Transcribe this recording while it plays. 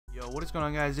What is going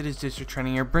on, guys? It is District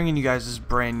Trending here, bringing you guys this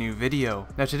brand new video.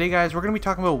 Now today, guys, we're going to be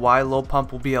talking about why Lil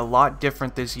Pump will be a lot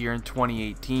different this year in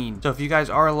 2018. So if you guys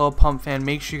are a Lil Pump fan,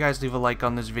 make sure you guys leave a like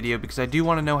on this video, because I do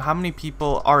want to know how many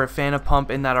people are a fan of Pump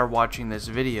and that are watching this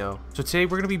video. So today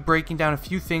we're going to be breaking down a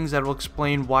few things that will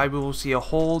explain why we will see a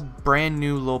whole brand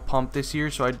new Lil Pump this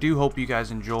year, so I do hope you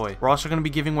guys enjoy. We're also going to be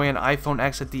giving away an iPhone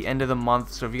X at the end of the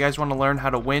month, so if you guys want to learn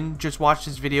how to win, just watch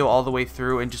this video all the way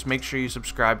through and just make sure you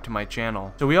subscribe to my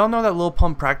channel. So we all know that Lil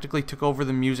Pump practically took over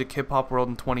the music hip-hop world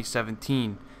in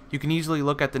 2017. You can easily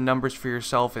look at the numbers for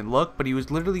yourself and look, but he was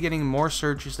literally getting more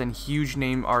searches than huge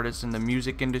name artists in the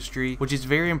music industry, which is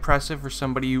very impressive for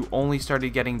somebody who only started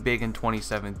getting big in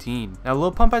 2017. Now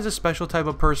Lil Pump has a special type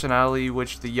of personality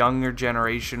which the younger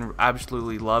generation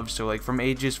absolutely loves, so like from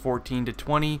ages 14 to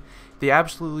 20, they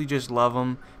absolutely just love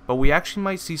him. But we actually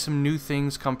might see some new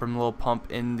things come from Lil Pump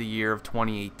in the year of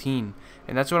 2018.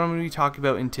 And that's what I'm going to be talking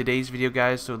about in today's video,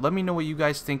 guys. So let me know what you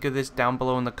guys think of this down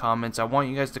below in the comments. I want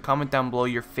you guys to comment down below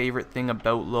your favorite thing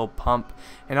about Lil Pump.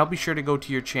 And I'll be sure to go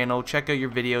to your channel, check out your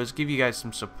videos, give you guys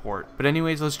some support. But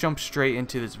anyways, let's jump straight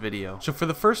into this video. So for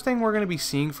the first thing we're going to be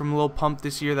seeing from Lil Pump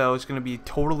this year that is going to be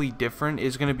totally different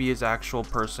is going to be his actual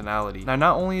personality. Now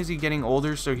not only is he getting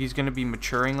older, so he's going to be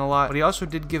maturing a lot, but he also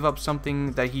did give up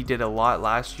something that he did a lot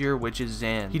last year, which is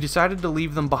Zan. He decided to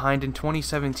leave them behind in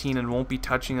 2017 and won't be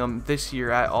touching them this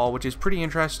year at all, which is pretty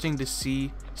interesting to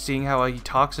see, seeing how he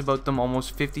talks about them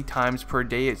almost 50 times per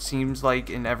day, it seems like,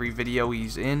 in every video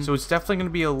he's in. So it's definitely going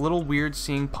to be a little weird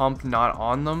seeing Pump not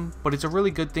on them, but it's a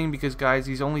really good thing because, guys,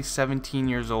 he's only 17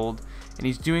 years old and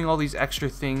he's doing all these extra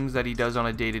things that he does on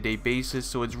a day-to-day basis,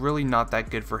 so it's really not that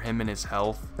good for him and his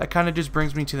health. That kind of just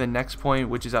brings me to the next point,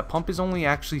 which is that Pump is only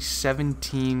actually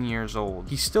 17 years old.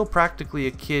 He's still practically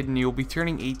a kid and he'll be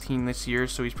turning 18 this year,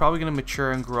 so he's probably going to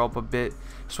mature and grow up a bit.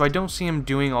 So I don't see him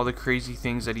doing all the crazy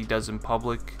things that he does in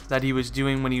public that he was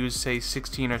doing when he was, say,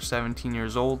 16 or 17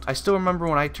 years old. I still remember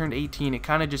when I turned 18, it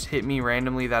kind of just hit me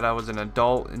randomly that I was an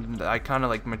adult, and I kind of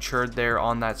like matured there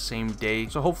on that same day.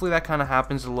 So hopefully that kind of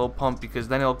happens to Lil Pump, because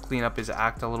then it'll clean up his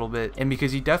act a little bit, and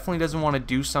because he definitely doesn't want to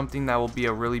do something that will be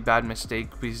a really bad mistake,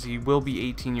 because he will be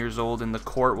 18 years old and the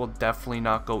court will definitely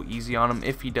not go easy on him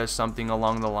if he does something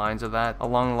along the lines of that,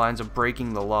 along the lines of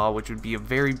breaking the law, which would be a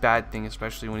very bad thing,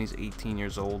 especially when he's 18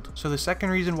 years old. So the second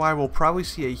reason why we'll probably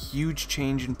see a huge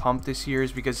change in Pump this year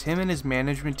is because him and his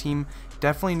management team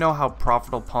definitely know how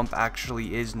profitable Pump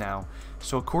actually is now.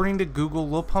 So according to Google,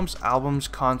 Lil Pump's albums,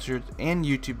 concerts, and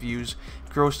YouTube views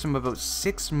grossed him about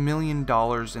 $6 million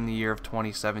in the year of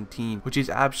 2017, which is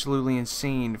absolutely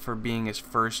insane for being his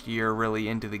first year really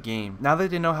into the game. Now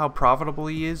that they know how profitable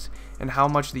he is and how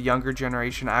much the younger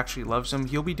generation actually loves him,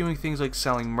 he'll be doing things like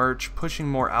selling merch, pushing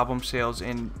more album sales,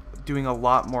 and doing a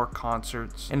lot more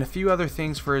concerts and a few other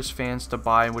things for his fans to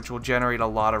buy, which will generate a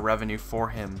lot of revenue for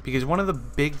him, because one of the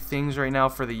big things right now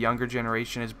for the younger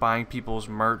generation is buying people's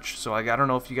merch. So like, I don't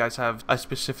know if you guys have a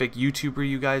specific YouTuber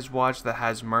you guys watch that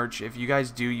has merch. If you guys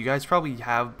do, you guys probably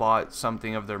have bought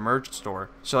something of their merch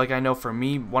store. So like, I know for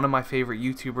me, one of my favorite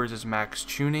YouTubers is Max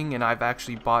Tuning, and I've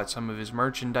actually bought some of his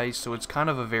merchandise, so it's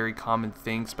kind of a very common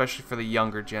thing, especially for the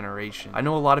younger generation. I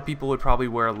know a lot of people would probably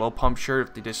wear a Lil Pump shirt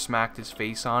if they just smacked his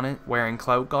face on it wearing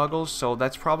clout goggles, so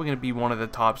that's probably going to be one of the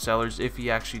top sellers if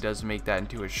he actually does make that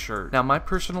into a shirt. Now my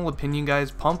personal opinion, guys,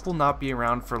 Pump will not be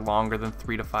around for longer than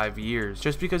 3 to 5 years,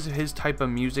 just because of his type of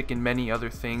music and many other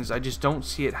things. I just don't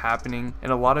see it happening,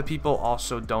 and a lot of people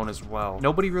also don't as well.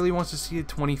 Nobody really wants to see a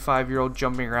 25-year-old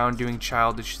jumping around doing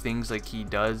childish things like he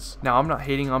does. Now I'm not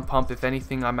hating on Pump, if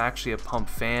anything I'm actually a Pump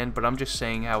fan, but I'm just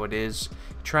saying how it is.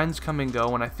 Trends come and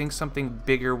go, and I think something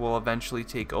bigger will eventually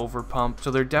take over Pump, so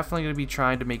they're definitely going to be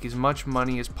trying to make as much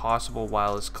money as possible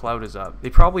while his clout is up.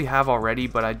 They probably have already,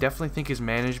 but I definitely think his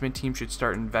management team should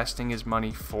start investing his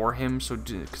money for him, so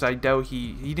because I doubt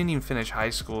he didn't even finish high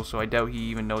school, so I doubt he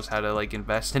even knows how to like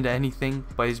invest into anything.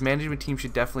 But his management team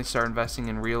should definitely start investing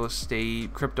in real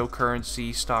estate,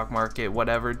 cryptocurrency, stock market,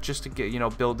 whatever, just to get, you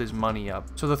know, build his money up.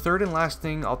 So the third and last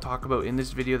thing I'll talk about in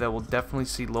this video that we'll definitely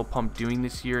see Lil Pump doing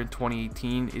this year in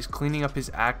 2018 is cleaning up his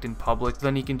act in public.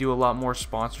 Then he can do a lot more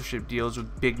sponsorship deals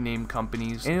with big name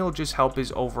companies, and it'll just help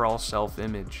his overall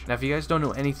self-image. Now if you guys don't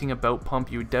know anything about Pump,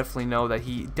 you would definitely know that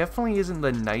he definitely isn't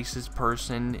the nicest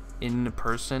person in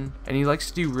person, and he likes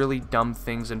to do really dumb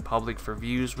things in public for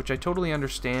views, which I totally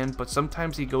understand, but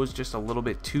sometimes he goes just a little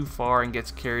bit too far and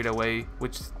gets carried away,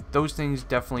 which those things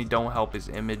definitely don't help his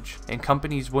image, and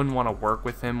companies wouldn't want to work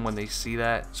with him when they see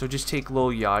that. So just take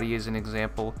Lil Yachty as an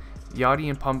example. Yachty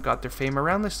and Pump got their fame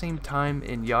around the same time,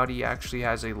 and Yachty actually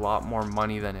has a lot more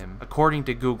money than him, according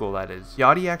to Google that is.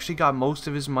 Yachty actually got most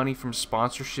of his money from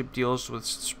sponsorship deals with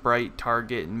Sprite,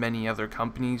 Target, and many other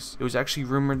companies. It was actually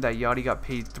rumored that Yachty got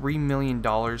paid $3 million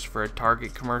for a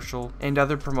Target commercial and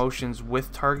other promotions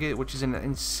with Target, which is an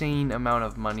insane amount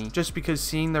of money. Just because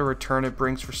seeing the return it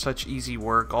brings for such easy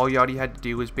work, all Yachty had to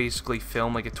do was basically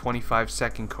film like a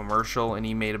 25-second commercial, and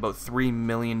he made about $3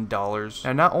 million.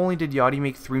 Now, not only did Yachty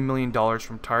make $3 million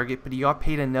from Target, but he got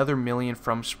paid another $1 million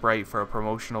from Sprite for a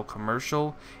promotional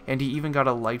commercial, and he even got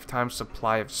a lifetime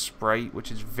supply of Sprite,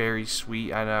 which is very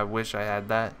sweet, and I wish I had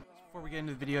that. Before we get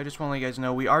into the video, I just want to let you guys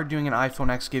know we are doing an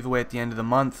iPhone X giveaway at the end of the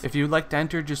month. If you would like to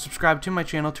enter, just subscribe to my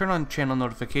channel, turn on channel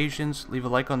notifications, leave a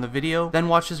like on the video, then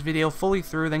watch this video fully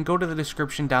through, then go to the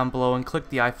description down below and click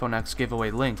the iPhone X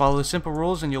giveaway link. Follow the simple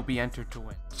rules and you'll be entered to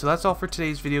win. So that's all for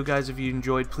today's video, guys. If you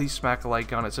enjoyed, please smack a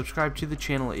like on it. Subscribe to the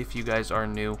channel if you guys are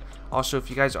new. Also, if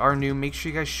you guys are new, make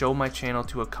sure you guys show my channel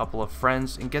to a couple of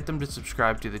friends and get them to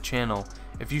subscribe to the channel.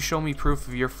 If you show me proof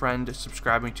of your friend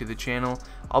subscribing to the channel,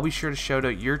 I'll be sure to shout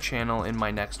out your channel in my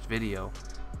next video.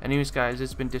 Anyways, guys,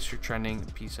 it's been District Trending.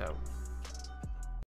 Peace out.